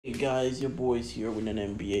Hey guys, your boy's here with an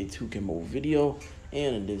NBA 2K mode video,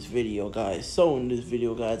 and in this video guys, I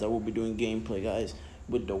will be doing gameplay guys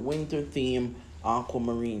with the winter theme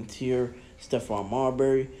aquamarine tier Stephon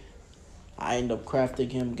Marbury. I end up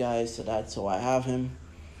crafting him guys, so I have him.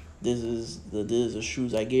 This is the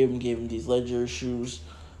shoes I gave him these Ledger shoes.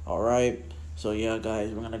 Alright, so yeah guys,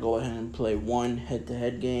 we're gonna go ahead and play one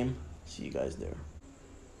head-to-head game. See you guys there.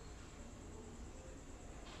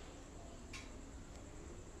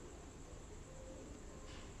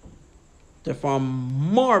 They're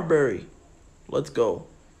from Marbury. Let's go.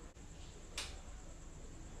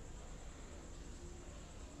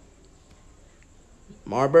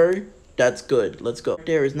 Marbury, that's good. Let's go.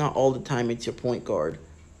 There is not all the time it's your point guard.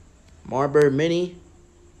 Marbury mini,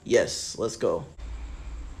 yes, let's go.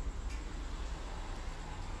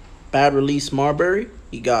 Bad release Marbury,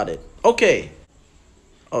 he got it. Okay.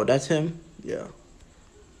 Oh, that's him? Yeah.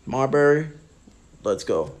 Marbury, let's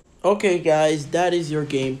go. Okay, guys, that is your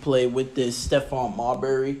gameplay with this Stephon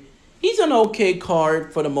Marbury. He's an okay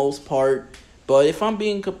card for the most part, but if I'm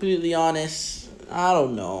being completely honest, I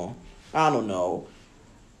don't know.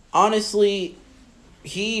 Honestly,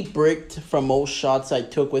 he bricked from most shots I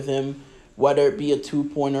took with him, whether it be a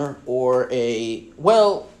two-pointer or a...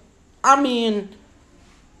 Well, I mean,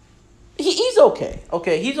 he's okay.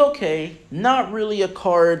 Okay, he's okay. Not really a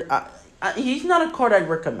card... he's not a card I'd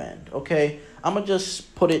recommend, okay? I'm going to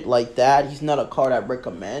just put it like that. He's not a card I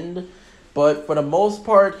recommend. But for the most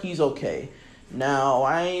part, he's okay. Now,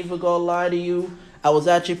 I ain't even going to lie to you. I was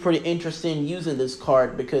actually pretty interested in using this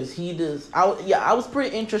card because he does... I was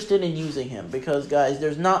pretty interested in using him because, guys,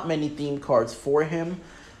 there's not many theme cards for him.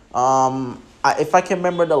 If I can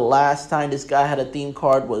remember the last time this guy had a theme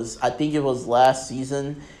card was... I think it was last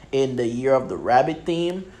season in the Year of the Rabbit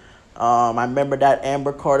theme. I remember that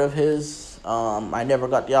Amber card of his. I never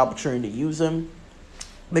got the opportunity to use him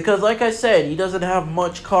because, like I said, he doesn't have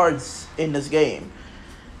much cards in this game.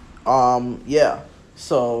 Yeah.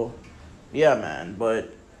 So, yeah, man.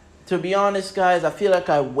 But to be honest, guys, I feel like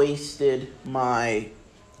I wasted my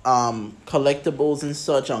collectibles and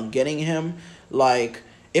such on getting him. Like,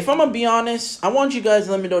 if I'm gonna be honest, I want you guys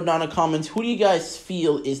to let me know down in the comments who do you guys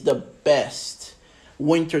feel is the best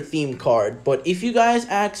winter theme card. But if you guys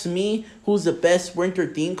ask me who's the best winter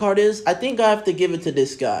theme card is, I think I have to give it to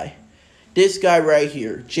this guy. This guy right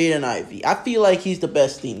here, Jaden Ivey. I feel like he's the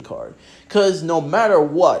best theme card. Because no matter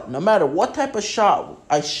what type of shot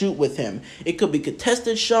I shoot with him, it could be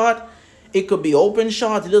contested shot, it could be open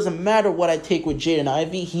shots, it doesn't matter what I take with Jaden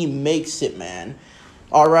Ivey, he makes it, man.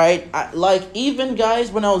 Alright, like, even, guys,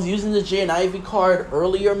 when I was using the Jaden Ivey card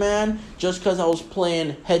earlier, man, just because I was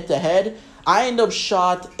playing head-to-head, I ended up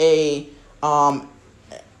shot a,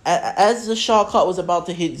 as the shot clock was about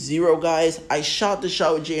to hit 0, guys, I shot the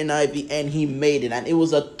shot with Jaden Ivey, and he made it, and it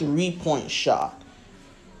was a 3-point shot.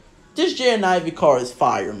 This Jaden Ivey card is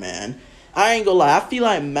fire, man. I ain't gonna lie, I feel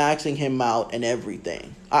like maxing him out and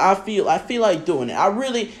everything. I feel like doing it. I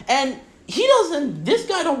really, and this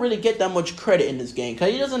guy don't really get that much credit in this game,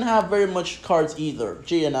 because he doesn't have very much cards either,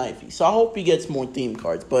 Jaden Ivey. So I hope he gets more theme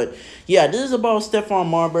cards. But yeah, this is about Stephon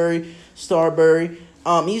Marbury, Starbury.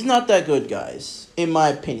 He's not that good, guys, in my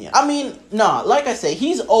opinion. I mean, nah, like I say,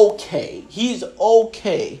 he's okay. He's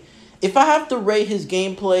okay. If I have to rate his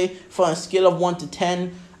gameplay from a scale of 1 to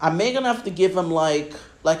 10, I'm gonna have to give him like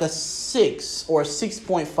a 6 or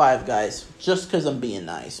 6.5, guys, just because I'm being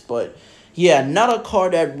nice. But yeah, not a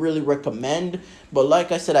card I'd really recommend. But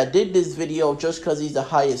like I said, I did this video just because he's the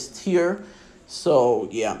highest tier. So,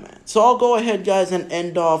 yeah, man. So, I'll go ahead, guys, and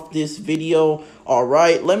end off this video.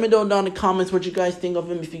 Alright, let me know down in the comments what you guys think of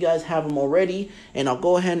him if you guys have him already. And I'll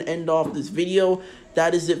go ahead and end off this video.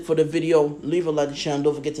 That is it for the video. Leave a like to the channel.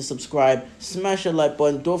 Don't forget to subscribe. Smash that like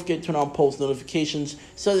button. Don't forget to turn on post notifications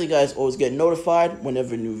so that you guys always get notified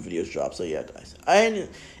whenever new videos drop. So, yeah, guys.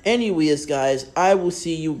 Anyways, guys, I will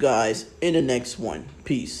see you guys in the next one.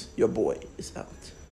 Peace. Your boy is out.